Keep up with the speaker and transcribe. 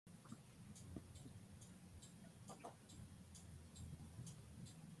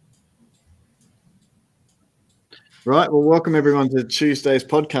Right, well, welcome everyone to Tuesday's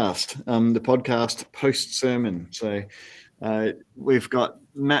podcast, the podcast post-sermon. So we've got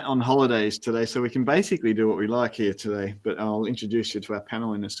Matt on holidays today, so we can basically do what we like here today, but I'll introduce you to our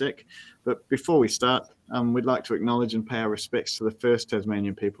panel in a sec. But before we start, we'd like to acknowledge and pay our respects to the first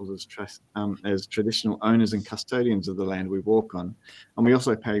Tasmanian peoples as traditional owners and custodians of the land we walk on. And we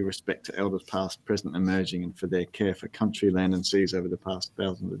also pay respect to elders past, present, emerging, and for their care for country, land and seas over the past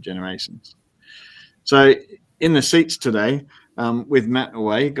thousands of generations. So in the seats today, with Matt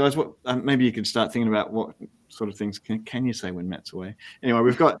away, guys, what maybe you could start thinking about what sort of things can you say when Matt's away? Anyway,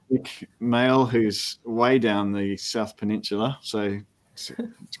 we've got Nick Mail, who's way down the South Peninsula. So it's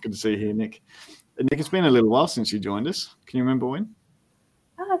good to see you here, Nick. Nick, it's been a little while since you joined us. Can you remember when?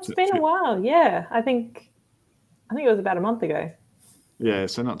 It's been a while, yeah. I think it was about a month ago. Yeah,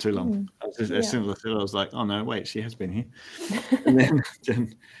 so not too long. As soon as I said, I was like, oh no, wait, she has been here. And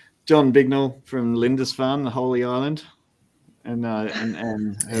then John Bignell from Lindisfarne, the Holy Island, and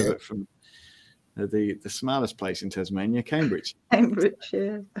Herbert from the smartest place in Tasmania, Cambridge. Cambridge,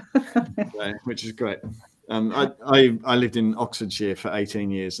 yeah. Which is great. I lived in Oxfordshire for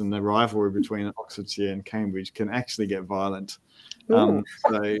 18 years, and the rivalry between Oxfordshire and Cambridge can actually get violent.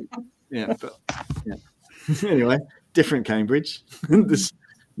 Anyway, different Cambridge. There's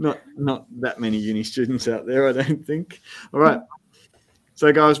not that many uni students out there, I don't think. All right.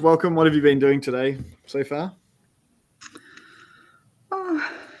 So, guys, welcome. What have you been doing today so far?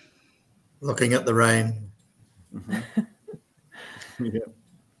 Looking at the rain. Mm-hmm. Yeah.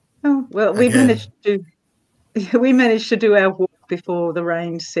 Oh, well, we managed to do our walk before the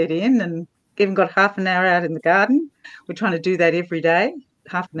rain set in, and even got half an hour out in the garden. We're trying to do that every day,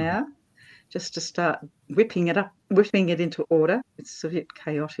 half an hour, just to start whipping it into order. It's a bit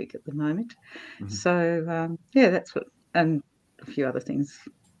chaotic at the moment. Mm-hmm. So, that's what, and a few other things.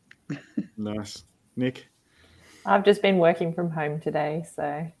 Nice. Nick? I've just been working from home today,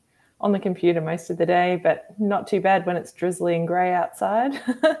 so on the computer most of the day, but not too bad when it's drizzly and grey outside.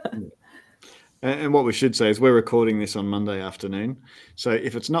 And what we should say is we're recording this on Monday afternoon. So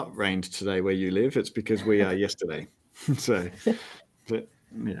if it's not rained today where you live, it's because we are yesterday.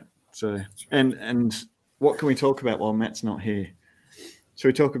 And what can we talk about while Matt's not here? Should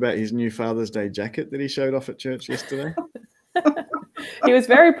we talk about his new Father's Day jacket that he showed off at church yesterday? He was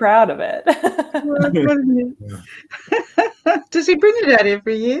very proud of it. Does he bring it out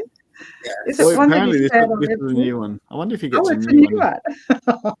every year? Yeah. Is it one apparently this is a new one. I wonder if he gets a new one.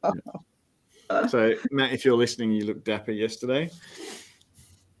 Yeah. So, Matt, if you're listening, you looked dapper yesterday.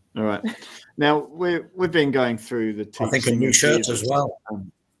 All right. Now, we've been going through the teaching. I think a new shirt as well.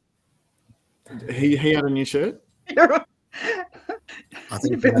 He had a new shirt? I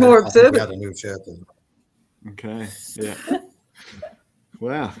think a bit more observant. He had a new shirt as well. Okay. Yeah.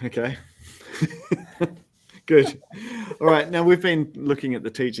 Wow. Okay. Good. All right. Now we've been looking at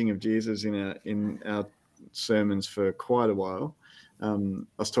the teaching of Jesus in our sermons for quite a while. I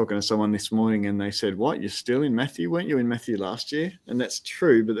was talking to someone this morning, and they said, "What? You're still in Matthew? Weren't you in Matthew last year?" And that's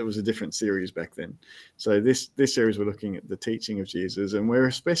true, but there was a different series back then. So this series we're looking at the teaching of Jesus, and we're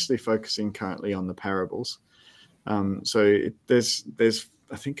especially focusing currently on the parables. There's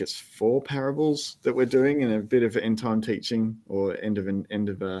I think it's 4 parables that we're doing in a bit of end time teaching, or end of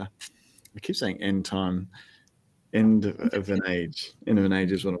I keep saying end time, end of an age. End of an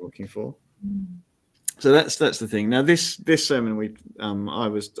age is what I'm looking for. So that's the thing. Now this sermon I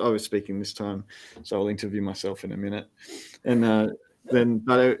was speaking this time, so I'll interview myself in a minute, and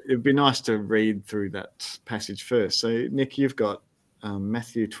but it'd be nice to read through that passage first. So Nick, you've got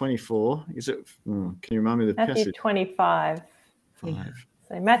Matthew 24. Is it? Can you remind me of the passage? Matthew 25. 5.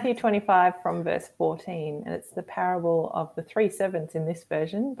 So Matthew 25 from verse 14, and it's the parable of the 3 servants in this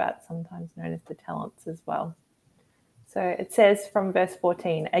version, but sometimes known as the talents as well. So it says from verse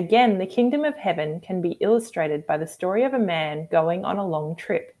 14, "Again, the kingdom of heaven can be illustrated by the story of a man going on a long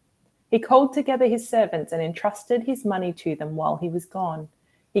trip. He called together his servants and entrusted his money to them while he was gone.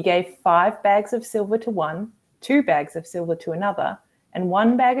 He gave 5 bags of silver to one, 2 bags of silver to another, and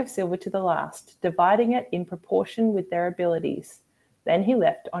 1 bag of silver to the last, dividing it in proportion with their abilities. Then he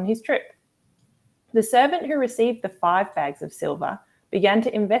left on his trip. The servant who received the 5 bags of silver began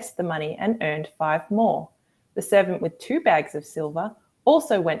to invest the money and earned 5 more. The servant with 2 bags of silver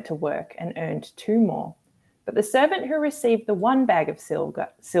also went to work and earned 2 more. But the servant who received the 1 bag of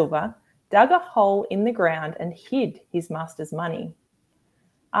silver dug a hole in the ground and hid his master's money.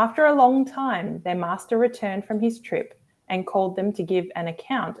 After a long time, their master returned from his trip and called them to give an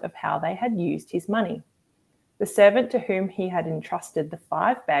account of how they had used his money. The servant to whom he had entrusted the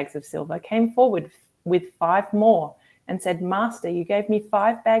 5 bags of silver came forward with 5 more, and said, Master, you gave me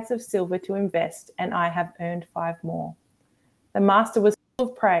 5 bags of silver to invest, and I have earned 5 more. The master was full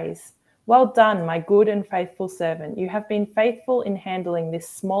of praise. Well done, my good and faithful servant. You have been faithful in handling this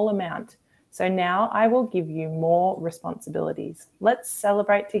small amount, so now I will give you more responsibilities. Let's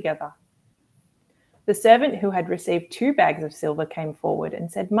celebrate together. The servant who had received 2 bags of silver came forward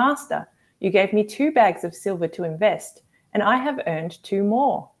and said, Master, you gave me 2 bags of silver to invest, and I have earned 2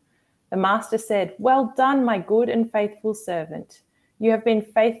 more. The master said, Well done, my good and faithful servant. You have been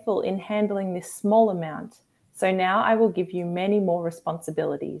faithful in handling this small amount, so now I will give you many more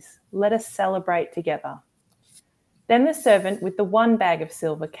responsibilities. Let us celebrate together. Then the servant with the 1 bag of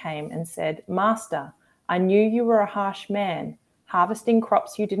silver came and said, Master, I knew you were a harsh man, harvesting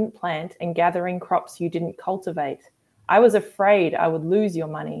crops you didn't plant and gathering crops you didn't cultivate. I was afraid I would lose your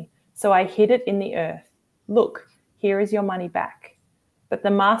money, so I hid it in the earth. Look, here is your money back. But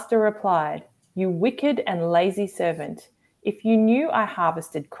the master replied, You wicked and lazy servant, if you knew I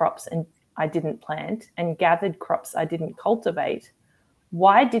harvested crops and I didn't plant and gathered crops I didn't cultivate,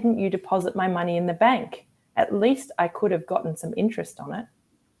 why didn't you deposit my money in the bank? At least I could have gotten some interest on it.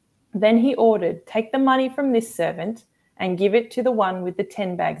 Then he ordered, Take the money from this servant and give it to the one with the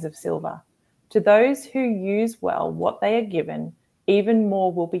 10 bags of silver. To those who use well what they are given, even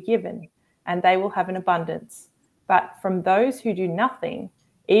more will be given, and they will have an abundance. But from those who do nothing,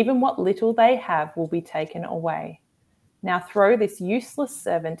 even what little they have will be taken away. Now throw this useless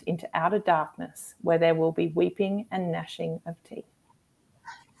servant into outer darkness, where there will be weeping and gnashing of teeth.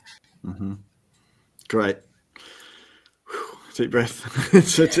 Mm-hmm. Great. Whew, deep breath.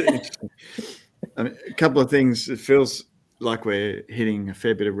 It's such interesting. I mean, a couple of things. It feels like we're hitting a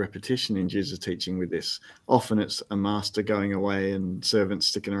fair bit of repetition in Jesus' teaching with this. Often it's a master going away and servants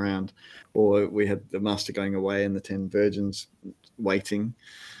sticking around, or we had the master going away and the 10 virgins waiting,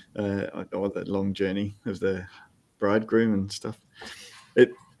 or the long journey of the bridegroom and stuff.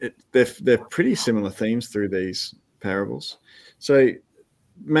 They're pretty similar themes through these parables. So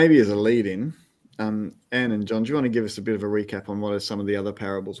maybe as a lead-in, Anne and John, do you want to give us a bit of a recap on what are some of the other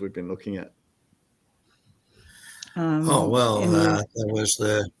parables we've been looking at? There was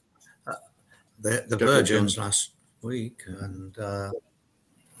the virgins last week, and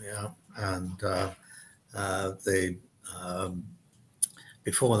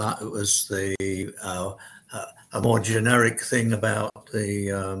before that it was a more generic thing about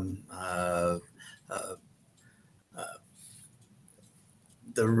the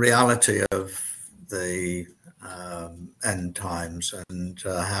reality of the end times and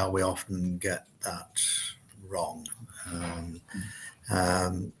how we often get that wrong.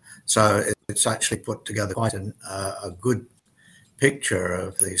 So it's actually put together quite a good picture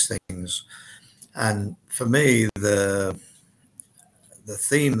of these things. And for me, the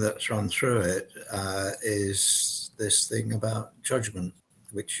theme that's run through it is this thing about judgment,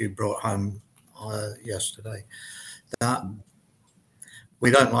 which you brought home yesterday. That we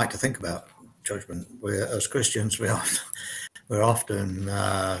don't like to think about judgment. As Christians, we're often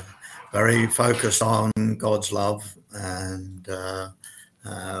very focused on God's love and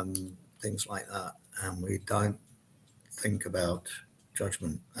things like that, and we don't think about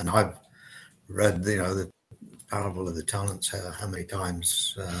judgment. And I've read, the parable of the talents how many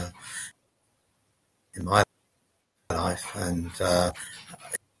times in my life, and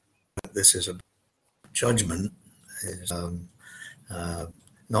this is a judgment is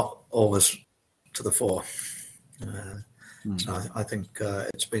not always to the fore. So I think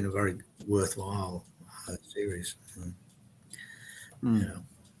it's been a very worthwhile series.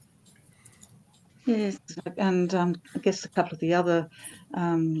 Yes, and I guess a couple of the other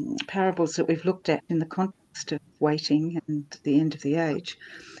parables that we've looked at in the context of waiting and the end of the age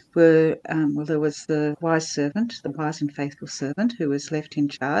were, there was the wise and faithful servant who was left in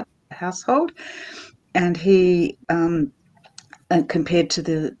charge of the household, and he and compared to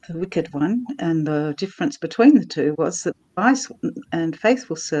the wicked one, and the difference between the two was that the wise and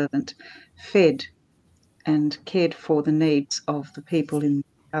faithful servant fed and cared for the needs of the people in the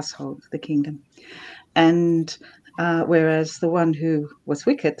household of the kingdom. And whereas the one who was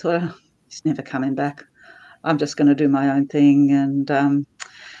wicked thought, he's never coming back. I'm just going to do my own thing, and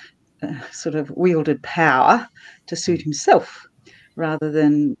sort of wielded power to suit himself rather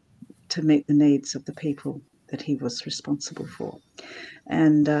than to meet the needs of the people that he was responsible for.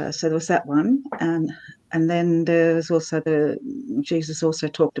 And so there was that one. And then there's also Jesus also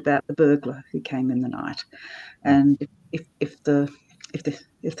talked about the burglar who came in the night. And if the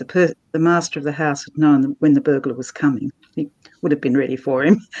master of the house had known when the burglar was coming, he would have been ready for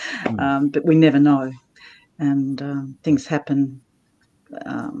him. But we never know. And things happen,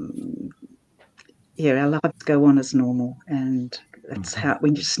 our lives go on as normal, and that's how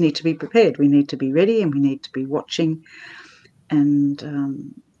we just need to be prepared. We need to be ready, and we need to be watching, and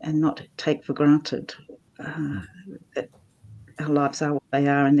not take for granted that our lives are what they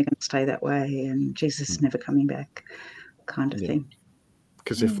are, and they're going to stay that way, and Jesus is never coming back, kind of thing.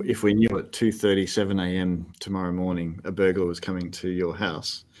 Because if we knew at 2:37 a.m. tomorrow morning a burglar was coming to your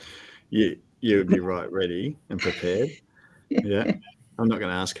house, you would be right ready and prepared. Yeah. I'm not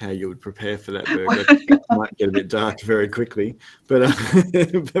going to ask how you would prepare for that burglar. It might get a bit dark very quickly, but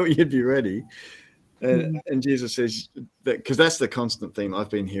you'd be ready. And Jesus says that, because that's the constant theme I've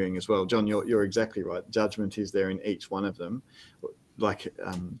been hearing as well. John, you're exactly right. Judgment is there in each one of them. Like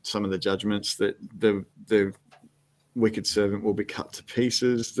some of the judgments that the wicked servant will be cut to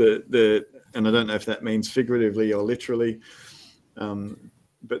pieces. And I don't know if that means figuratively or literally.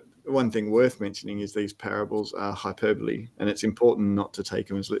 But one thing worth mentioning is these parables are hyperbole, and it's important not to take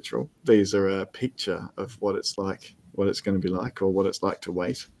them as literal. These are a picture of what it's like, what it's going to be like, or what it's like to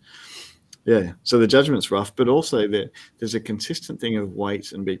wait. Yeah. So the judgment's rough, but also there's a consistent thing of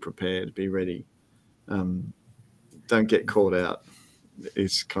wait and be prepared, be ready. Don't get caught out.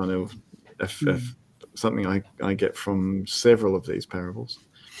 It's kind of something I get from several of these parables.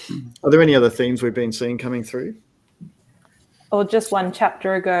 Are there any other themes we've been seeing coming through? Or just one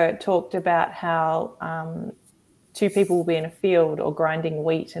chapter ago, it talked about how two people will be in a field or grinding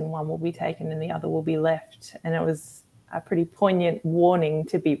wheat, and one will be taken and the other will be left. And it was a pretty poignant warning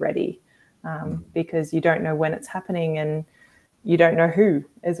to be ready, because you don't know when it's happening, and you don't know who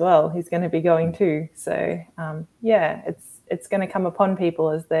as well who's going to be going to. So it's going to come upon people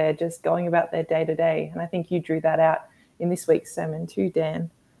as they're just going about their day to day. And I think you drew that out in this week's sermon too,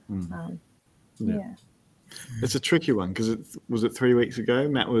 Dan. Yeah. It's a tricky one, because was it 3 weeks ago?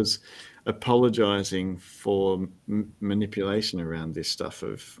 Matt was apologizing for manipulation around this stuff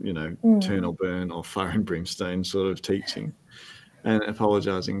of, turn or burn or fire and brimstone sort of teaching, and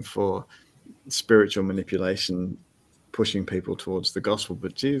apologizing for spiritual manipulation pushing people towards the gospel.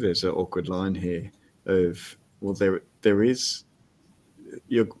 But gee, there's an awkward line here of, well, there is,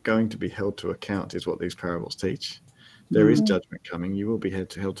 you're going to be held to account, is what these parables teach. There is judgment coming. You will be held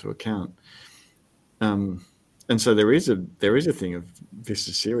to account. And so there is a thing of, this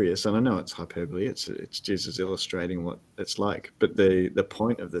is serious, and I know it's hyperbole. It's Jesus illustrating what it's like, but the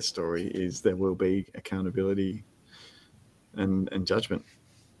point of the story is there will be accountability and judgment.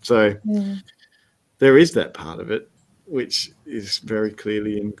 So there is that part of it, which is very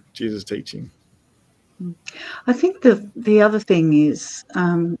clearly in Jesus' teaching. I think the other thing is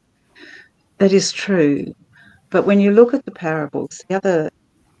that is true, but when you look at the parables, the other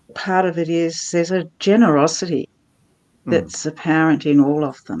part of it is there's a generosity that's apparent in all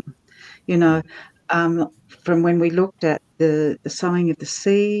of them. From when we looked at the sowing of the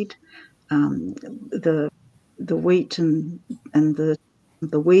seed, the wheat and the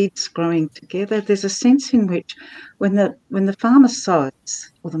weeds growing together, there's a sense in which when the farmer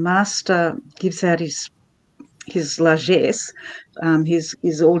sows, or the master gives out his largesse,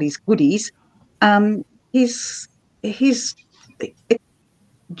 his all his goodies, he's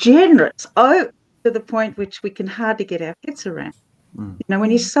generous, to the point which we can hardly get our heads around. When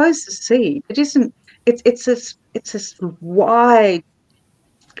he sows the seed, it's a wide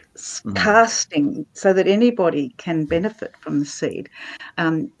casting so that anybody can benefit from the seed.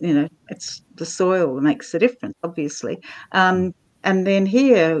 It's the soil that makes the difference, obviously. And then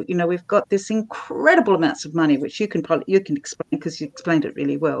here, we've got this incredible amounts of money, which you can explain, because you explained it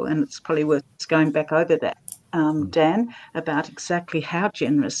really well, and it's probably worth going back over that, Dan, about exactly how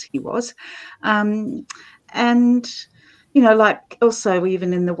generous he was. And like also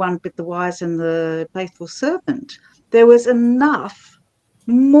even in the one with the wise and the faithful servant, there was enough,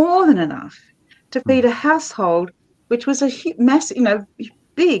 more than enough, to feed a household, which was a massive,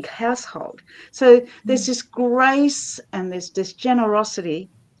 big household. So there's this grace and there's this generosity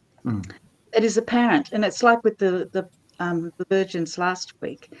that is apparent. And it's like with the virgins last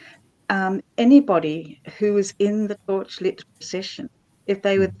week. Anybody who was in the torch-lit procession, if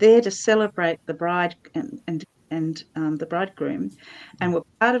they were there to celebrate the bride and the bridegroom, and were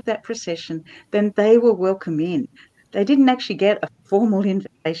part of that procession, then they were welcome in. They didn't actually get a formal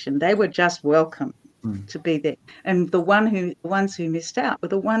invitation. They were just welcome to be there. And the ones who missed out were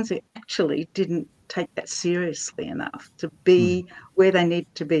the ones who actually didn't take that seriously enough to be where they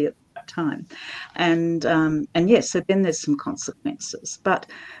needed to be at that time. And yes, so then there's some consequences. But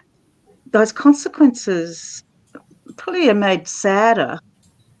those consequences probably are made sadder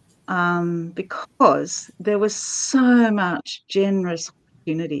because there was so much generous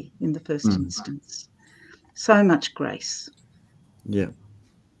opportunity in the first instance, so much grace. Yeah.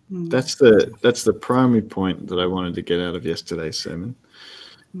 That's the primary point that I wanted to get out of yesterday's sermon.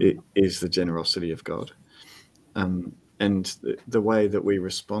 It is the generosity of God, and the way that we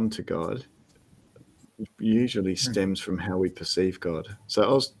respond to God usually stems from how we perceive God. So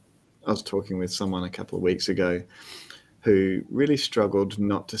I was talking with someone a couple of weeks ago who really struggled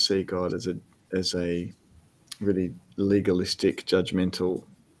not to see God as a really legalistic, judgmental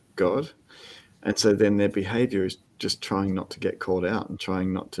God, and so then their behavior is just trying not to get caught out and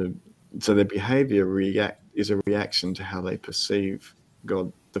trying not to. So their behavior is a reaction to how they perceive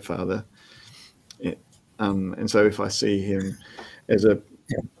God the Father. And so if I see him as a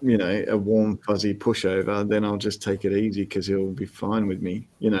warm, fuzzy pushover, then I'll just take it easy because he'll be fine with me,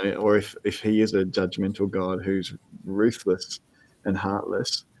 or if he is a judgmental God who's ruthless and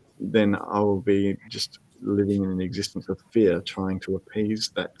heartless, then I will be just living in an existence of fear, trying to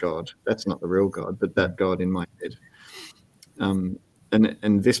appease that God. That's not the real God, but that God in my head. And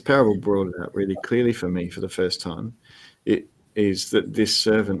this parable brought it out really clearly for me for the first time. It is that this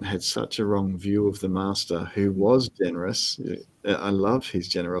servant had such a wrong view of the master, who was generous. I love his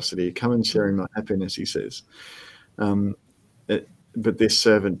generosity. Come and share in my happiness, he says. But this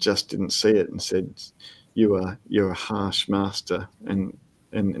servant just didn't see it and said, "You're a harsh master." And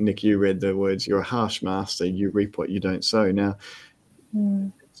Nick, you read the words, "You're a harsh master. You reap what you don't sow." Now,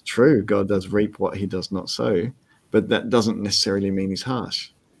 it's true. God does reap what he does not sow, but that doesn't necessarily mean he's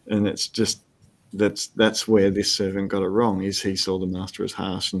harsh. And it's just that's where this servant got it wrong. Is he saw the master as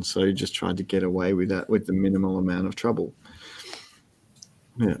harsh, and so he just tried to get away with that with the minimal amount of trouble.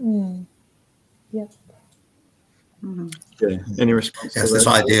 Yeah. Yep. Yeah. Any response? Yes, this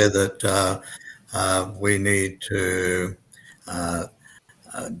idea that we need to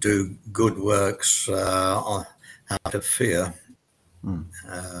do good works out of fear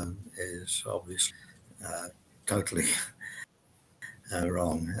is obviously totally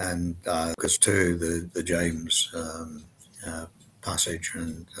wrong, and because too the James passage,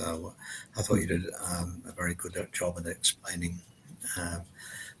 and I thought you did a very good job at explaining that.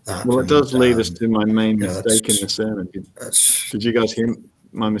 Well, it does lead us to my main mistake in the sermon. Did you guys hear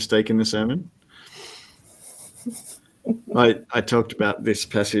my mistake in the sermon? I talked about this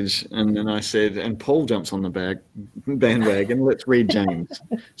passage, and then I said, and Paul jumps on the bandwagon, let's read James.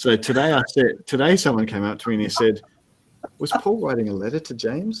 So today someone came up to me and he said, was Paul writing a letter to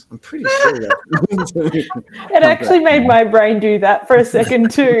James? I'm pretty sure that. It actually made my brain do that for a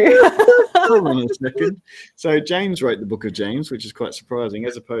second too. Hold on a second. So James wrote the book of James, which is quite surprising,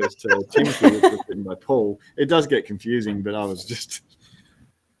 as opposed to Timothy, which was written by Paul. It does get confusing, but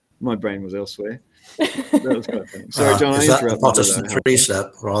my brain was elsewhere. That was quite funny. Sorry, John, is that the Protestant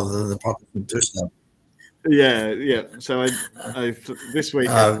 3-step rather than the Protestant 2-step? Yeah. So I this week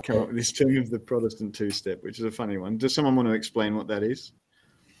I've come up with this term of the Protestant 2-step, which is a funny one. Does someone want to explain what that is?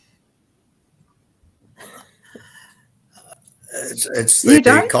 It's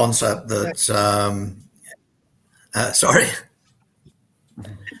the concept that sorry.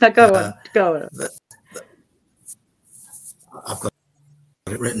 No, go on. I've got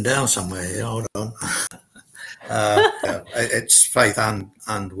it written down somewhere here. Hold on. It's faith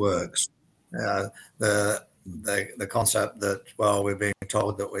and works. The concept that, well, we're being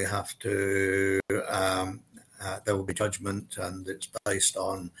told that we have to there will be judgment, and it's based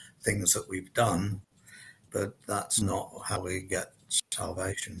on things that we've done, but that's not how we get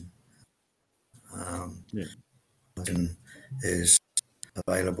salvation. Salvation is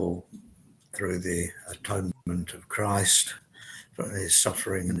available through the atonement of Christ, from his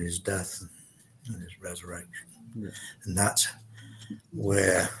suffering and his death and his resurrection. And that's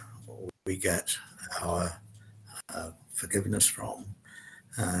where we get our forgiveness from.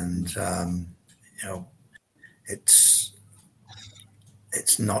 And it's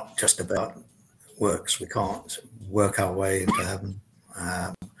not just about works. We can't work our way into heaven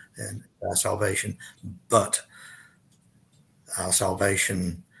and our salvation, but our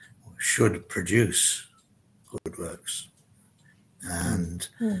salvation should produce good works, and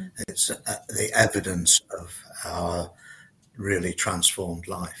it's the evidence of our really transformed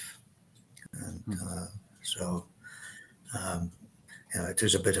life. And so it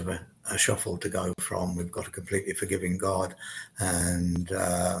is a bit of a shuffle to go from we've got a completely forgiving God and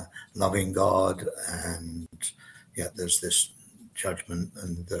loving God, and yet there's this judgment,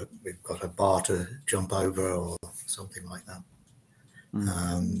 and we've got a bar to jump over or something like that.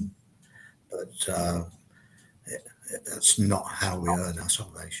 But that's not how we earn our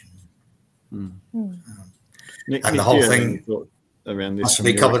salvation. Nick, and the whole thing around this has to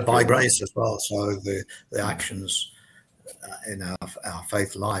be covered by grace as well. So the actions in our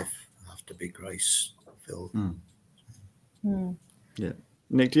faith life have to be grace filled. Yeah.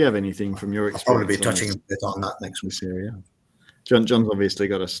 Nick, do you have anything from your I'll probably experience? be touching a bit on that next week. This area. John's obviously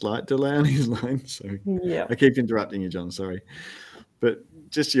got a slight delay on his line, so Yeah. I keep interrupting you, John. Sorry, but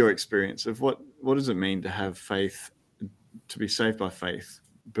just your experience of what does it mean to have faith, to be saved by faith,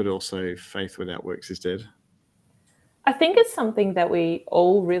 but also faith without works is dead? I think it's something that we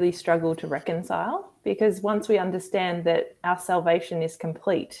all really struggle to reconcile, because once we understand that our salvation is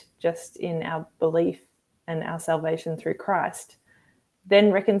complete just in our belief and our salvation through Christ,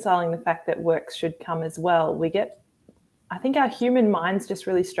 then reconciling the fact that works should come as well, I think our human minds just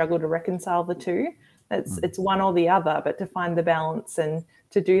really struggle to reconcile the two. It's one or the other, but to find the balance and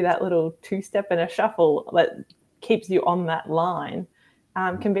to do that little two-step and a shuffle that keeps you on that line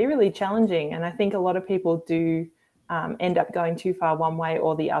can be really challenging. And I think a lot of people do end up going too far one way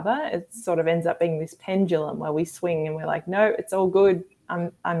or the other. It sort of ends up being this pendulum where we swing and we're like, no, it's all good.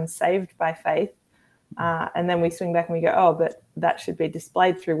 I'm saved by faith. And then we swing back and we go, oh, but that should be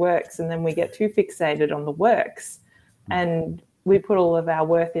displayed through works. And then we get too fixated on the works and we put all of our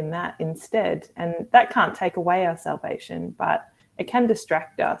worth in that instead. And that can't take away our salvation, but it can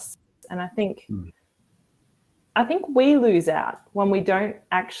distract us. And I think we lose out when we don't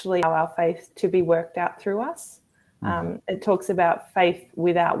actually allow our faith to be worked out through us. It talks about faith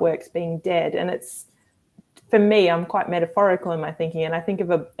without works being dead. And it's, for me, I'm quite metaphorical in my thinking. And I think of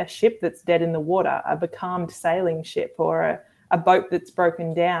a ship that's dead in the water, a becalmed sailing ship, or a boat that's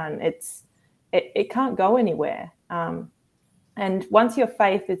broken down. It can't go anywhere. And once your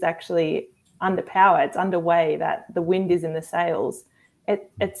faith is actually under power, it's underway, that the wind is in the sails,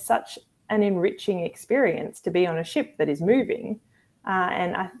 it's such an enriching experience to be on a ship that is moving.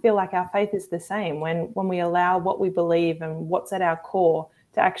 And I feel like our faith is the same. When we allow what we believe and what's at our core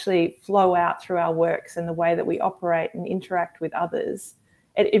to actually flow out through our works and the way that we operate and interact with others,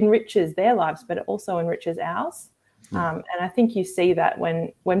 it enriches their lives, but it also enriches ours. And I think you see that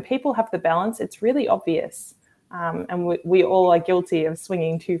when people have the balance, it's really obvious. And we all are guilty of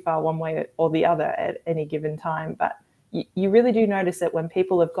swinging too far one way or the other at any given time. But you really do notice it when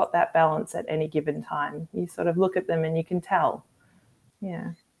people have got that balance at any given time. You sort of look at them and you can tell.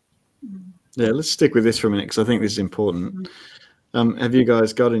 Yeah. Yeah, let's stick with this for a minute because I think this is important. Have you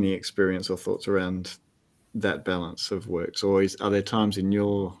guys got any experience or thoughts around that balance of works? Or are there times in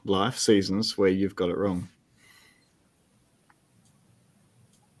your life, seasons, where you've got it wrong?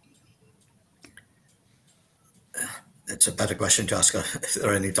 It's a better question to ask if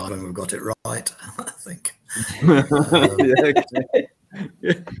there are any time when we've got it right, I think.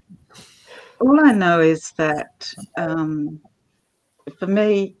 All I know is that for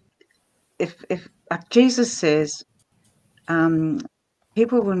me, if like Jesus says,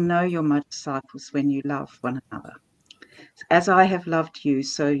 people will know you're my disciples when you love one another. As I have loved you,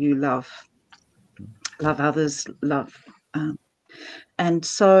 so you love others, and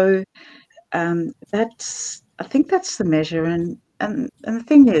so I think that's the measure. And the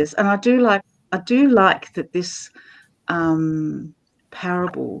thing is, and I do like that this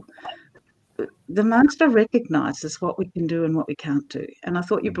parable, the master recognizes what we can do and what we can't do. And I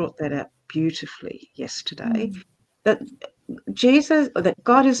thought you brought that out beautifully yesterday, that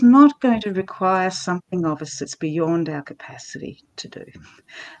God is not going to require something of us that's beyond our capacity to do.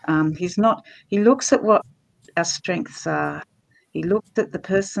 He looks at what our strengths are. He looks at the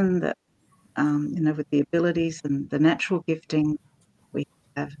person that, with the abilities and the natural gifting we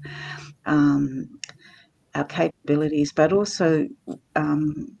have, our capabilities, but also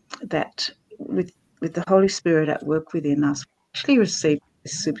that with the Holy Spirit at work within us, we actually receive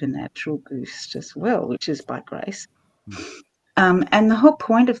this supernatural boost as well, which is by grace. And the whole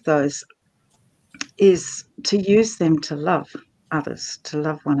point of those is to use them to love others, to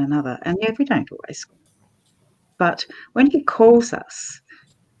love one another. And yeah, we don't always. But when he calls us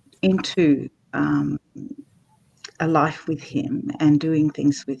into a life with him and doing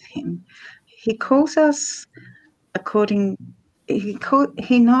things with him, he calls us according.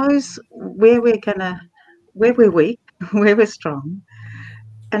 He knows where we're weak, where we're strong,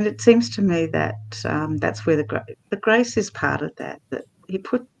 and it seems to me that that's where the grace is part of that. That he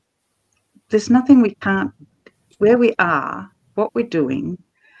put. There's nothing we can't. Where we are, what we're doing.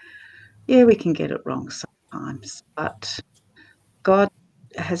 Yeah, we can get it wrong sometimes, but God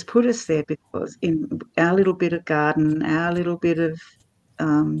has put us there because in our little bit of garden, our little bit of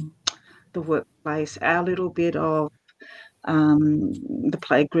the workplace, our little bit of the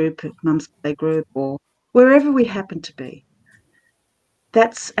playgroup, mum's playgroup, or wherever we happen to be.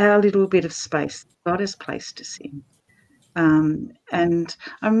 That's our little bit of space God has placed us in. And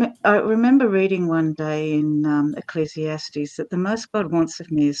I remember reading one day in Ecclesiastes that the most God wants of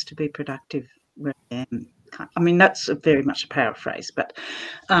me is to be productive where I am. I mean, that's very much a paraphrase, but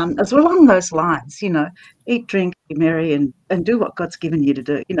as along those lines, eat, drink, be merry, and do what God's given you to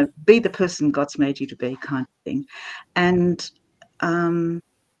do. Be the person God's made you to be, kind of thing. And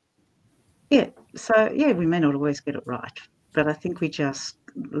we may not always get it right, but I think we just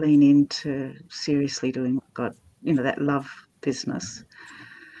lean into seriously doing what God, that love business.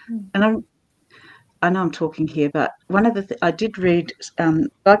 And I know I'm talking here, but one of the I did read a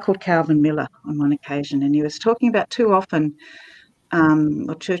guy called Calvin Miller on one occasion, and he was talking about too often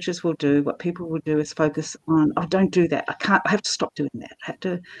what churches will do, what people will do is focus on, oh, don't do that. I have to stop doing that. I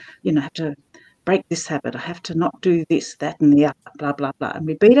have to break this habit. I have to not do this, that, and the other, blah, blah, blah. And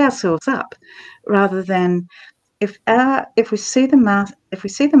we beat ourselves up rather than if we see the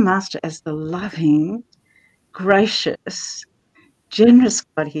master as the loving, gracious, generous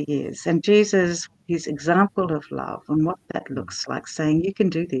God he is, and Jesus, his example of love and what that looks like, saying you can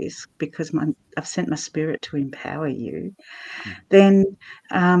do this because I've sent my spirit to empower you, then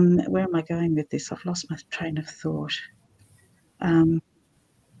where am I going with this? I've lost my train of thought.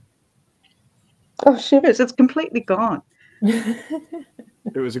 Shivers, it's completely gone.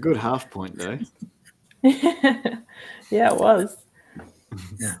 It was a good half point, though. Yeah, it was.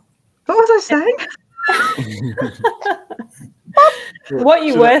 Yeah. What was I saying? What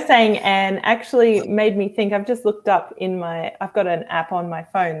you were saying, Anne, actually made me think. I've just looked up I've got an app on my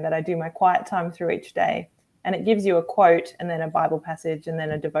phone that I do my quiet time through each day, and it gives you a quote and then a Bible passage and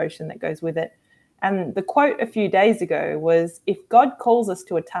then a devotion that goes with it. And the quote a few days ago was, if God calls us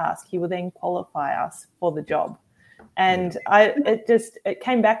to a task, he will then qualify us for the job. And it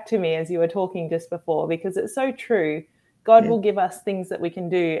came back to me as you were talking just before, because it's so true. God will give us things that we can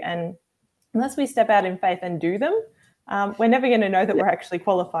do, and unless we step out in faith and do them, we're never going to know that we're actually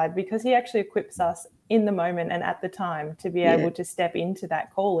qualified, because he actually equips us in the moment and at the time to be able to step into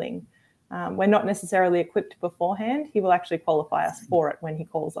that calling. We're not necessarily equipped beforehand. He will actually qualify us for it when he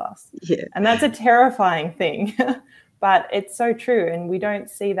calls us. Yeah. And that's a terrifying thing, but it's so true. And we don't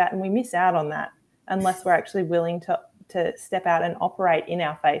see that, and we miss out on that unless we're actually willing to step out and operate in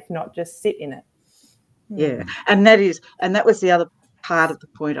our faith, not just sit in it. Yeah. And that was the other part of the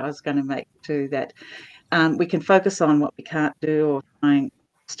point I was going to make too, that we can focus on what we can't do or trying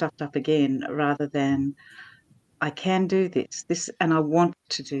stuffed up again, rather than I can do this, and I want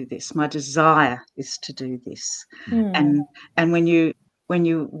to do this. My desire is to do this. And when you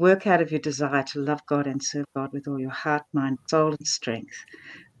work out of your desire to love God and serve God with all your heart, mind, soul, and strength,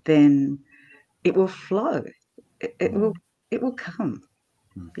 then it will flow. It will come.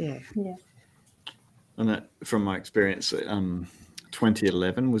 Yeah. Yeah. And that, from my experience,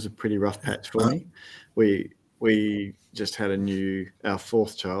 2011 was a pretty rough patch for me. We just had our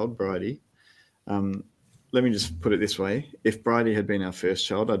fourth child, Bridie. Let me just put it this way: if Bridie had been our first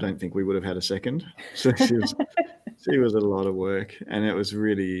child, I don't think we would have had a second. So she was a lot of work, and it was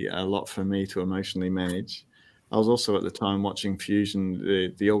really a lot for me to emotionally manage. I was also at the time watching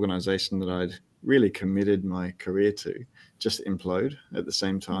Fusion, the organisation that I'd really committed my career to, just implode at the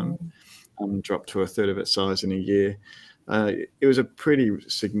same time. Dropped to a third of its size in a year. It was a pretty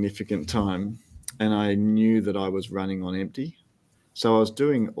significant time, and I knew that I was running on empty. So I was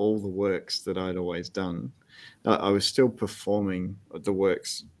doing all the works that I'd always done. I was still performing the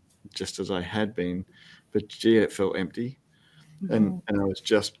works just as I had been, but gee, it felt empty. And I was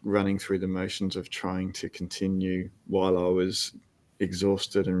just running through the motions of trying to continue while I was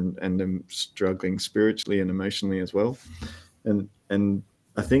exhausted and struggling spiritually and emotionally as well. And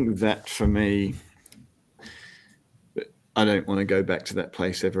I think that for me, I don't want to go back to that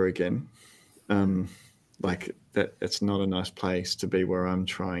place ever again. Like that, it's not a nice place to be, where I'm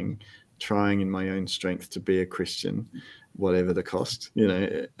trying in my own strength to be a Christian, whatever the cost.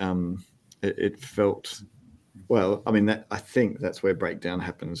 It felt, well, I mean, I think that's where breakdown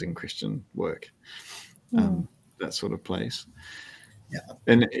happens in Christian work. That sort of place. Yeah.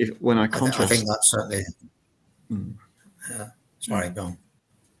 And when I contrast, I think that's certainly. Sorry, go on.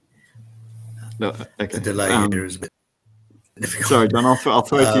 No, okay. The delay here is a bit difficult. Sorry, John. I'll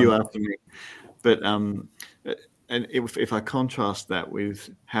throw it to you after me. But and if I contrast that with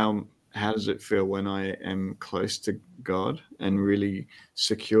how does it feel when I am close to God and really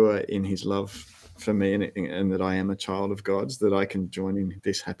secure in His love for me, and that I am a child of God's, that I can join in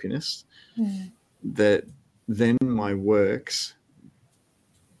this happiness, that then my works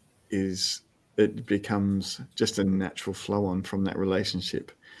it becomes just a natural flow on from that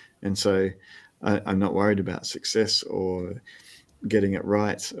relationship. And so I'm not worried about success or getting it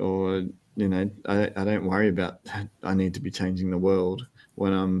right, or I don't worry about I need to be changing the world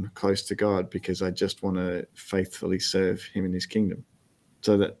when I'm close to God, because I just want to faithfully serve Him in His kingdom.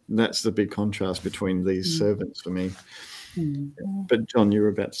 So that's the big contrast between these servants for me. Mm. But John, you were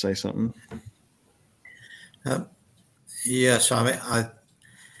about to say something. Yes, I mean,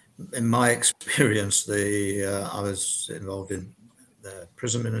 in my experience, I was involved in the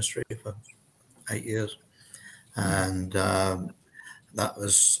prison ministry for 8 years, and that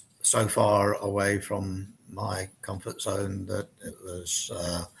was so far away from my comfort zone that it was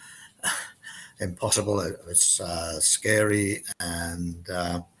impossible. It was scary, and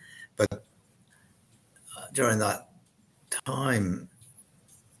but during that time,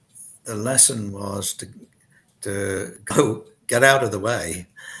 the lesson was to go get out of the way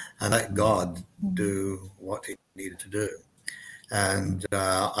and let God do what He needed to do. And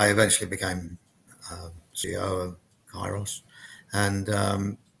I eventually became CEO of Kairos, and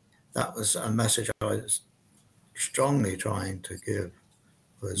that was a message I was strongly trying to give,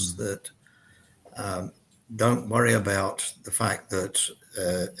 was that don't worry about the fact that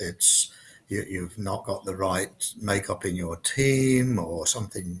you've not got the right makeup in your team, or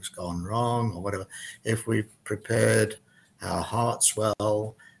something's gone wrong, or whatever. If we've prepared our hearts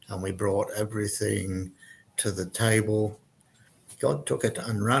well and we brought everything to the table, God took it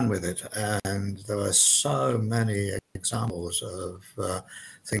and ran with it. And there were so many examples of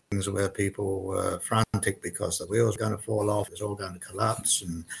things where people were frantic because the wheels were going to fall off, it was all going to collapse,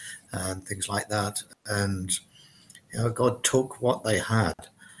 and things like that. And God took what they had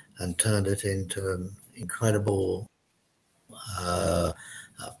and turned it into an incredible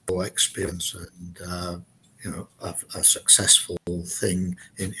experience, and a successful thing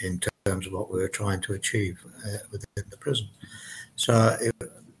in terms of what we were trying to achieve within the prison. So,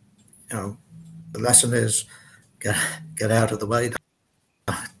 the lesson is get out of the way.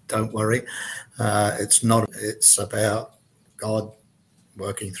 Don't worry. It's about God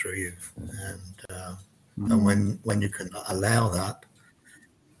working through you, and when you can allow that,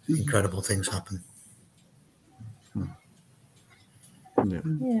 incredible things happen.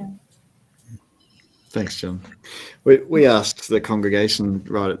 Yeah. Thanks, John. We asked the congregation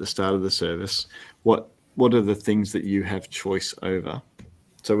right at the start of the service, what are the things that you have choice over?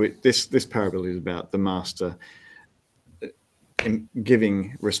 So this parable is about the master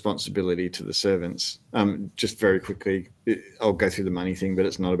giving responsibility to the servants. Just very quickly, I'll go through the money thing, but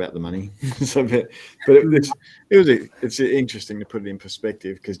it's not about the money. It's interesting to put it in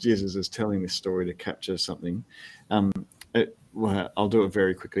perspective, because Jesus is telling this story to capture something. Well, I'll do it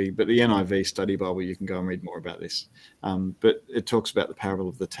very quickly, but the NIV Study Bible, you can go and read more about this. But it talks about the parable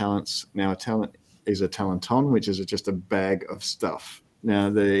of the talents. Now, a talent is a talenton, which is just a bag of stuff.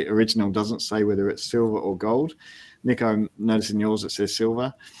 Now, the original doesn't say whether it's silver or gold. Nick, I'm noticing yours, it says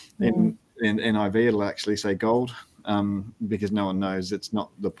silver. In NIV, it'll actually say gold, because no one knows. It's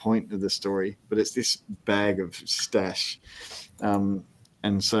not the point of the story, but it's this bag of stash. And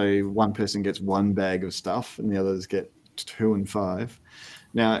so one person gets one bag of stuff and the others get 2 and 5.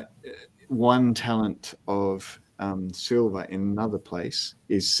 Now, 1 talent of silver in another place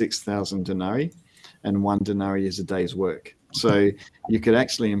is 6,000 denarii, and 1 denarii is a day's work. So you could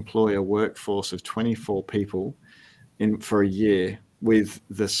actually employ a workforce of 24 people for a year with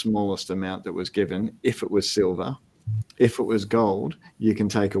the smallest amount that was given, if it was silver. If it was gold, you can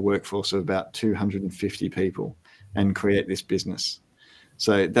take a workforce of about 250 people and create this business.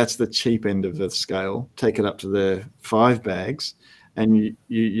 So that's the cheap end of the scale. Take it up to the 5 bags, and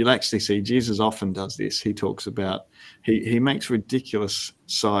you'll actually see Jesus often does this. He talks about, he makes ridiculous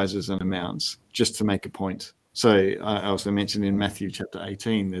sizes and amounts just to make a point. So I also mentioned in Matthew chapter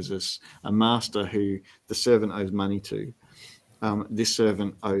 18, there's a master who the servant owes money to. This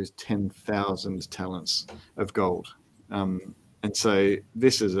servant owes 10,000 talents of gold. And so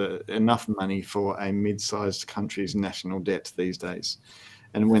this is enough money for a mid-sized country's national debt these days.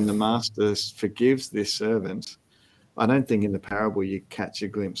 And when the master forgives this servant, I don't think in the parable you catch a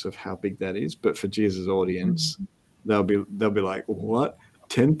glimpse of how big that is, but for Jesus' audience, they'll be like, what?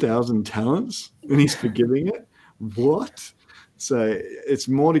 10,000 talents? And he's forgiving it? What? So it's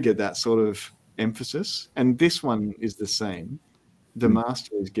more to get that sort of emphasis. And this one is the same. The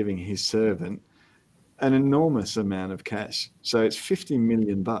master is giving his servant an enormous amount of cash. So it's $50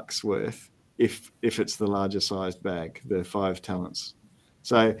 million worth if it's the larger sized bag, the 5 talents.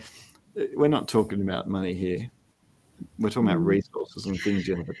 So we're not talking about money here. We're talking about resources and things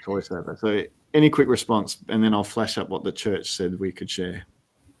you have a choice over. So any quick response, and then I'll flash up what the church said we could share.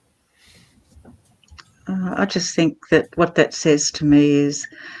 I just think that what that says to me is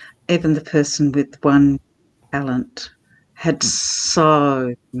even the person with 1 talent had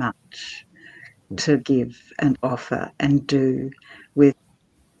so much to give and offer and do with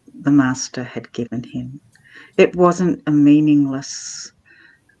the master had given him. It wasn't a meaningless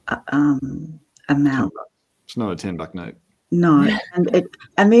amount. It's not a $10 note. No,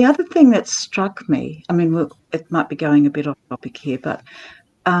 and the other thing that struck me, I mean, it might be going a bit off topic here, but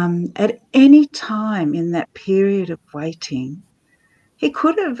at any time in that period of waiting, he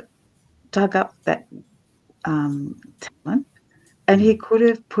could have dug up that talent and he could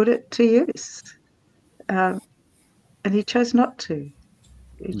have put it to use, and he chose not to.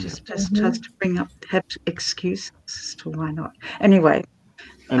 He just chose to have excuses as to why not. Anyway.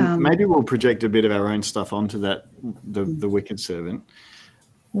 And maybe we'll project a bit of our own stuff onto that, the wicked servant.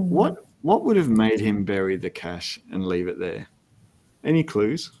 What would have made him bury the cash and leave it there? Any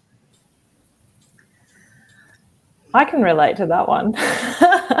clues? I can relate to that one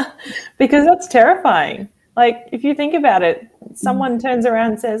because that's terrifying. Like, if you think about it, someone turns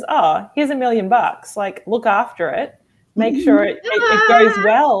around and says, oh, here's $1 million. Like, look after it. Make sure it goes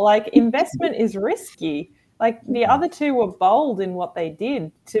well. Like, investment is risky. Like, the other two were bold in what they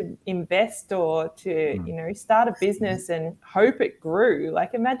did to invest or to, start a business and hope it grew.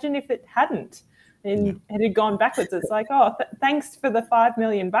 Like, imagine if it hadn't and it had gone backwards. It's like, oh, thanks for the $5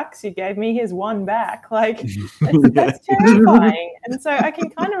 million you gave me. Here's one back. Like, that's terrifying. And so I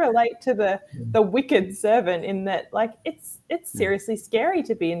can kind of relate to the wicked servant in that, like, it's seriously scary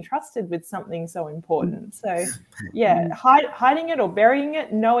to be entrusted with something so important. So, hiding it or burying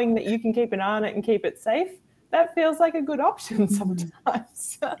it, knowing that you can keep an eye on it and keep it safe, that feels like a good option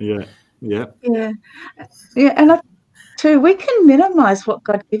sometimes. Yeah. And too, we can minimise what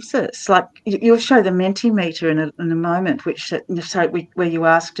God gives us. Like, you'll show the Mentimeter in a moment, where you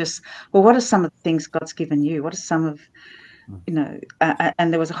ask just, well, what are some of the things God's given you? What are some of,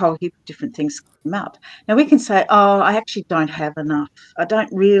 and there was a whole heap of different things come up. Now we can say, oh, I actually don't have enough. I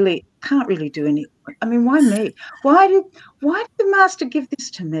can't really do anything. I mean, why me? Why did the Master give this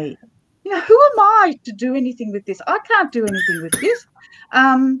to me? Who am I to do anything with this? I can't do anything with this.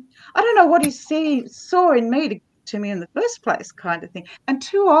 I don't know what he saw in me to me in the first place, kind of thing. And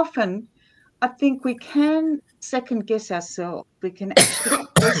too often, I think we can second guess ourselves. We can actually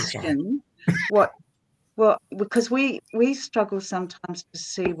question because we struggle sometimes to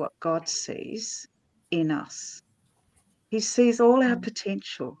see what God sees in us. He sees all our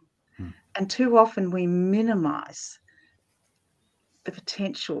potential, and too often we minimize the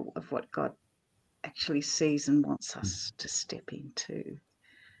potential of what God actually sees and wants us to step into.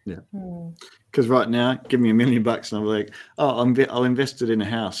 Yeah. Because right now, give me $1 million and I'm like, oh, I'll invest it in a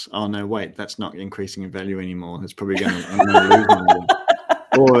house. Oh, no, wait, that's not increasing in value anymore. It's probably going to lose money.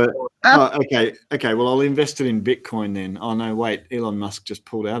 Or, okay, well, I'll invest it in Bitcoin then. Oh, no, wait, Elon Musk just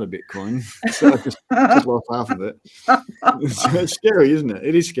pulled out of Bitcoin. So I just lost half of it. So it's scary, isn't it?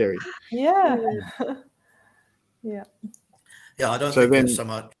 It is scary. Yeah. Yeah, I don't think it's so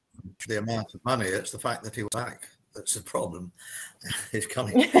much the amount of money, it's the fact that he was back. That's the problem. He's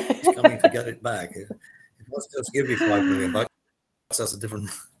coming to get it back. If he wants to just give you $5 million, that's a different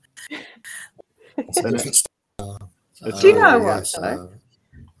Do you know what?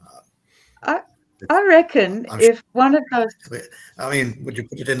 I reckon if one of those. I mean, would you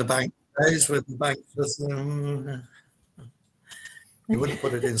put it in the bank days with the bank? You wouldn't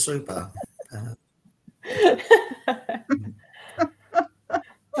put it in super.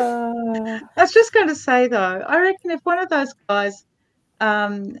 I was just going to say, though, I reckon if one of those guys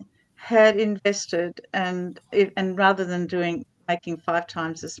had invested and rather than making 5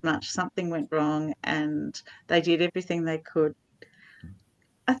 times as much, something went wrong and they did everything they could,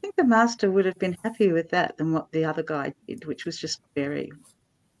 I think the Master would have been happier with that than what the other guy did, which was just bury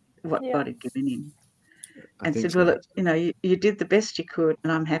what God had given him. And said, well, you did the best you could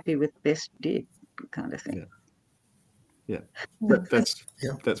and I'm happy with the best you did, kind of thing. Yeah.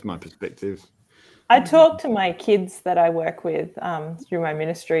 That's my perspective. I talk to my kids that I work with through my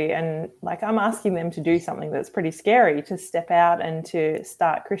ministry, and like I'm asking them to do something that's pretty scary, to step out and to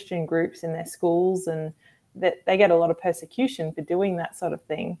start Christian groups in their schools, and that they get a lot of persecution for doing that sort of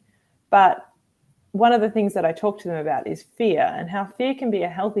thing. But one of the things that I talk to them about is fear, and how fear can be a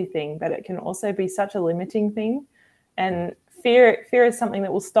healthy thing, but it can also be such a limiting thing. And fear is something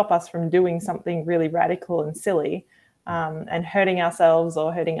that will stop us from doing something really radical and silly, and hurting ourselves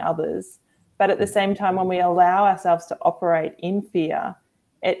or hurting others. But at the same time, when we allow ourselves to operate in fear,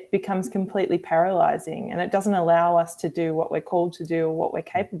 it becomes completely paralyzing, and it doesn't allow us to do what we're called to do or what we're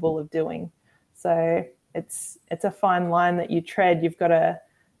capable of doing. So it's a fine line that you tread. You've got to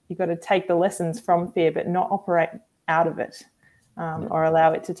take the lessons from fear, but not operate out of it, or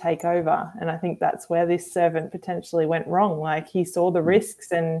allow it to take over. And I think that's where this servant potentially went wrong. Like, he saw the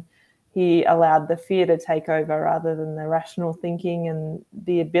risks and he allowed the fear to take over rather than the rational thinking and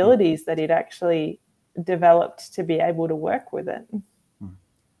the abilities that he'd actually developed to be able to work with it.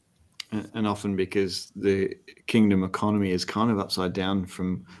 And often because the kingdom economy is kind of upside down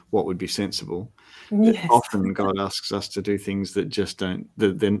from what would be sensible. Yes. Often God asks us to do things that just don't,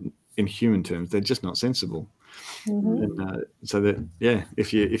 that then in human terms, they're just not sensible. Mm-hmm. And so that, yeah,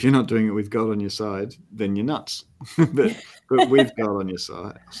 if you're not doing it with God on your side, then you're nuts. but with God on your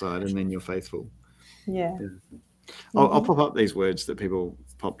side, and then you're faithful. Yeah. I'll pop up these words that people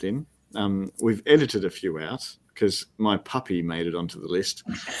popped in. We've edited a few out because my puppy made it onto the list.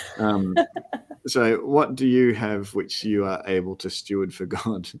 So what do you have which you are able to steward for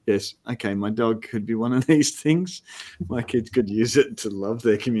God? Yes. Okay. My dog could be one of these things. My kids could use it to love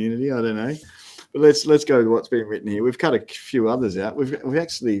their community. I don't know. But let's go to what's been written here. We've cut a few others out. We've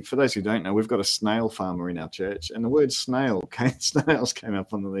actually, for those who don't know, we've got a snail farmer in our church, and the word snails came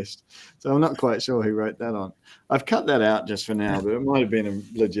up on the list. So I'm not quite sure who wrote that on. I've cut that out just for now, but it might have been a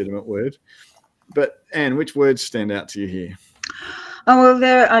legitimate word. But Anne, which words stand out to you here? Oh,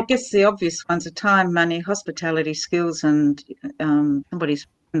 well, I guess the obvious ones are time, money, hospitality, skills, and somebody's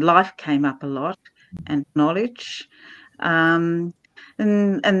life came up a lot, and knowledge.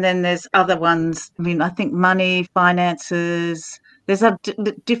 And then there's other ones. I mean, I think money, finances. There's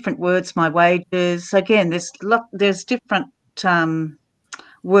different words. My wages. Again, there's different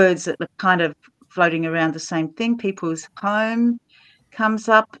words that are kind of floating around the same thing. People's home comes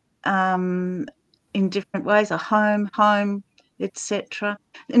up in different ways. A home, etc.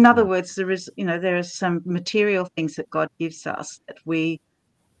 In other words, there are some material things that God gives us that we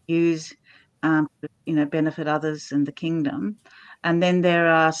use to benefit others and the kingdom. And then there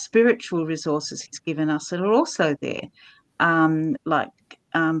are spiritual resources He's given us that are also there, like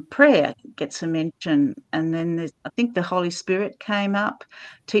prayer gets a mention. And then I think the Holy Spirit came up.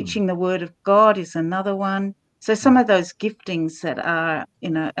 Teaching the Word of God is another one. So some of those giftings that are,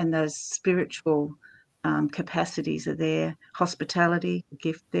 and those spiritual capacities are there. Hospitality,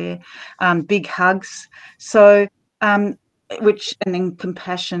 gift there. Big hugs. So and then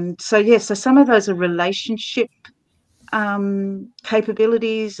compassion. So so some of those are relationship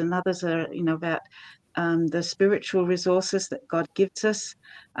capabilities, and others are about the spiritual resources that God gives us,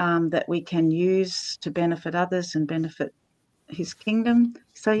 that we can use to benefit others and benefit His kingdom.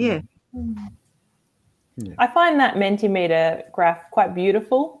 So Yeah. I find that Mentimeter graph quite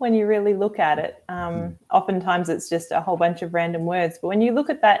beautiful when you really look at it. Oftentimes it's just a whole bunch of random words, but when you look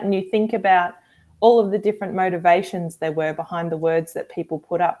at that and you think about all of the different motivations there were behind the words that people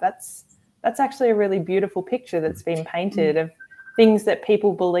put up, that's actually a really beautiful picture that's been painted of things that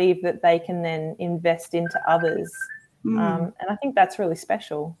people believe that they can then invest into others. And I think that's really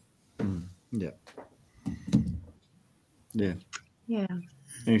special. Yeah. Yeah. Yeah.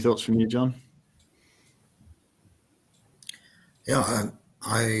 Any thoughts from you, John? Yeah,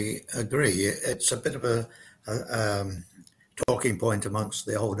 I agree. It's a bit of a talking point amongst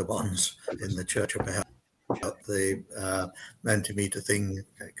the older ones in the church about the Mentimeter thing.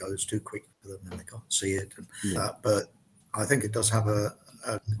 It goes too quick for them and they can't see it. But I think it does have a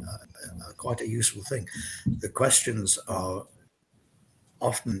quite a useful thing. The questions are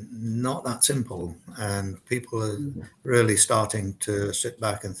often not that simple, and people are really starting to sit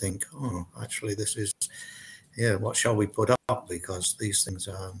back and think, oh, actually, this is, what shall we put up? Because these things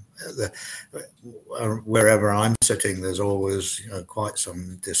are, wherever I'm sitting, there's always quite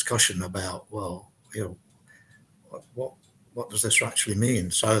some discussion about, well, what does this actually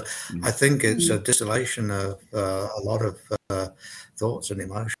mean? So I think it's a distillation of a lot of thoughts and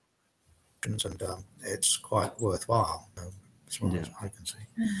emotions, and it's quite worthwhile, as far as I can see.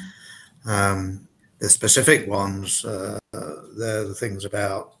 The specific ones, they're the things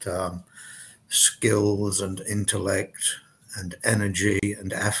about skills and intellect and energy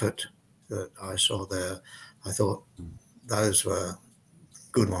and effort that I saw there. I thought those were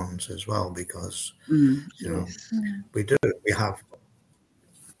good ones as well, because we have,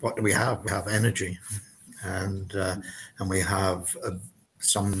 what do we have? We have energy, and we have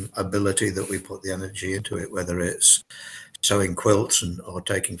some ability that we put the energy into it, whether it's sewing quilts or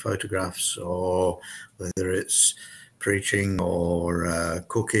taking photographs, or whether it's preaching or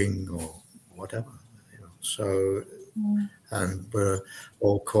cooking or whatever. So, and we're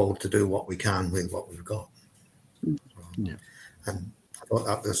all called to do what we can with what we've got. And I thought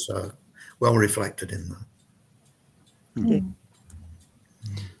that was well reflected in that.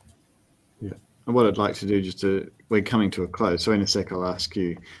 And what I'd like to do, we're coming to a close, so in a sec I'll ask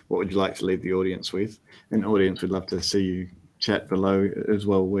you, what would you like to leave the audience with? And audience, would love to see you chat below as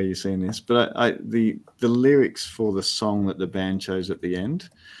well where you're seeing this. But the lyrics for the song that the band chose at the end,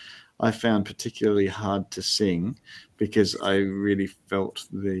 I found particularly hard to sing because I really felt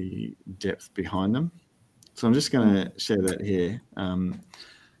the depth behind them. So I'm just going to share that here.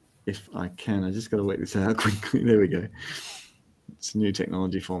 if I can. I just got to work this out quickly. There we go. It's new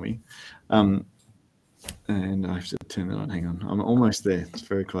technology for me. And I have to turn that on. Hang on. I'm almost there. It's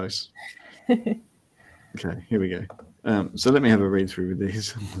very close. Okay, here we go. So let me have a read through with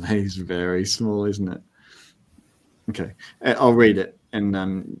these. These very small, isn't it? Okay, I'll read it,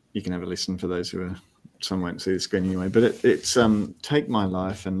 and you can have a listen for those who are. Some won't see the screen anyway. But it's take my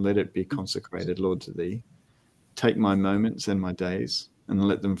life and let it be consecrated, Lord, to Thee. Take my moments and my days, and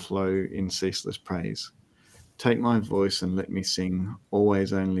let them flow in ceaseless praise. Take my voice and let me sing,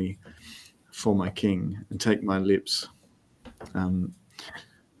 always only for my King. And take my lips. Hang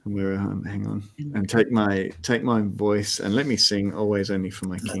on. And take my voice and let me sing, always only for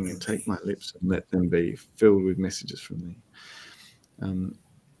my King. And take my lips and let them be filled with messages from Thee.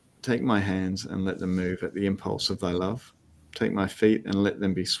 Take my hands and let them move at the impulse of Thy love. Take my feet and let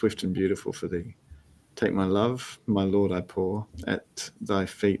them be swift and beautiful for Thee. Take my love, my Lord, I pour at Thy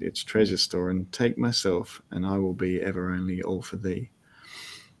feet its treasure store, and take myself, and I will be ever only all for Thee.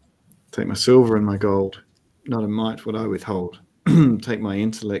 Take my silver and my gold, not a mite would I withhold. Take my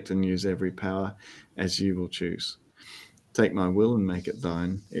intellect and use every power as You will choose. Take my will and make it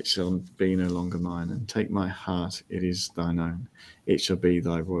Thine, it shall be no longer mine. And take my heart, it is Thine own, it shall be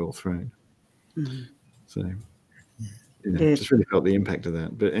Thy royal throne. Mm-hmm. So, just really felt the impact of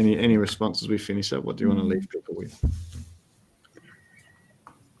that. But any responses we finish up? What do you want to leave people with?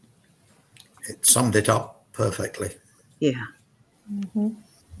 It summed it up perfectly. Yeah. Mm-hmm.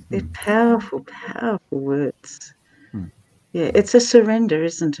 They're powerful, powerful words. Yeah, it's a surrender,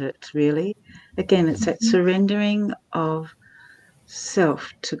 isn't it, really? Again, it's that surrendering of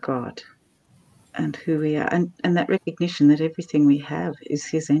self to God and who we are, and that recognition that everything we have is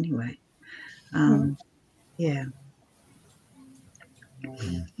His anyway. Yeah. Do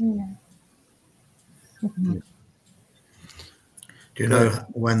you know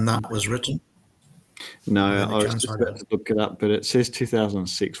when that was written? No, I was just about to look it up, but it says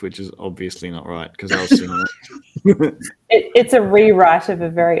 2006, which is obviously not right because I was singing it. It's a rewrite of a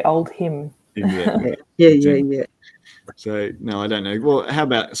very old hymn. Exactly. Yeah. So, no, I don't know. Well, how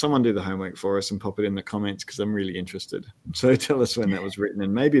about someone do the homework for us and pop it in the comments because I'm really interested. So tell us when that was written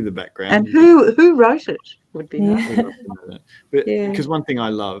and maybe the background. And who wrote it would be nice. But because one thing I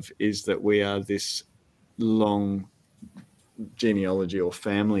love is that we are this long genealogy or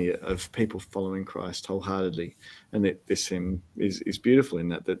family of people following Christ wholeheartedly, and that this hymn is beautiful in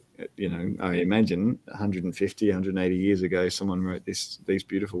that I imagine 150 180 years ago someone wrote these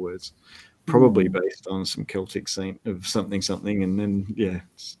beautiful words, probably based on some Celtic saint of something, and then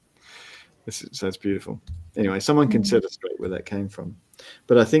so it's beautiful. Anyway, someone can set us straight where that came from.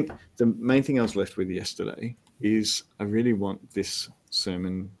 But I think the main thing I was left with yesterday is I really want this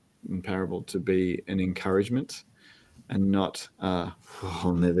sermon and parable to be an encouragement and not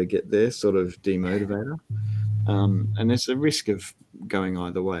I'll never get there sort of demotivator. And there's a risk of going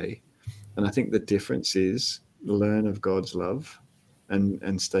either way. And I think the difference is learn of God's love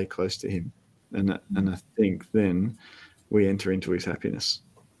and stay close to Him. And I think then we enter into His happiness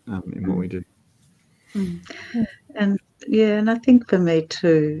in what we do. And I think for me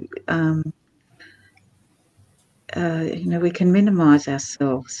too, we can minimize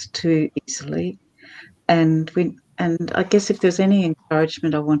ourselves too easily, and I guess if there's any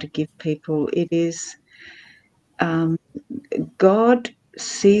encouragement I want to give people, it is God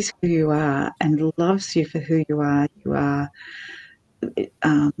sees who you are and loves you for who you are.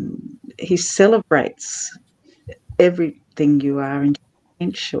 He celebrates everything you are and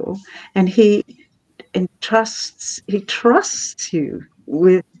potential, and He trusts you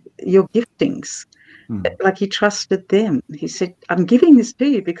with your giftings. Like He trusted them. He said, I'm giving this to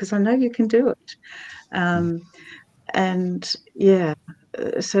you because I know you can do it.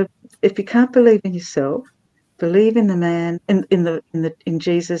 So if you can't believe in yourself, believe in the man, in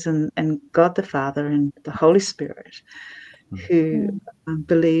Jesus and God the Father and the Holy Spirit, who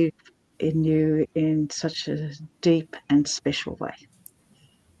believe in you in such a deep and special way.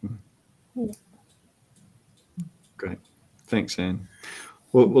 Great. Thanks, Anne.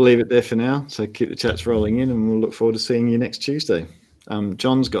 We'll leave it there for now. So keep the chats rolling in and we'll look forward to seeing you next Tuesday.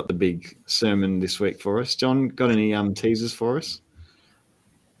 John's got the big sermon this week for us. John, got any teasers for us?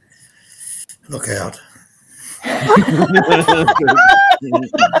 Look out. All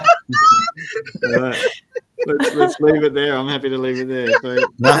right. Let's leave it there. I'm happy to leave it there. So,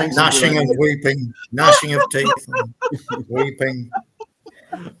 gnashing of weeping, gnashing of teeth, and weeping.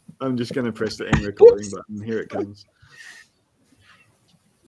 I'm just going to press the end recording button. Here it comes.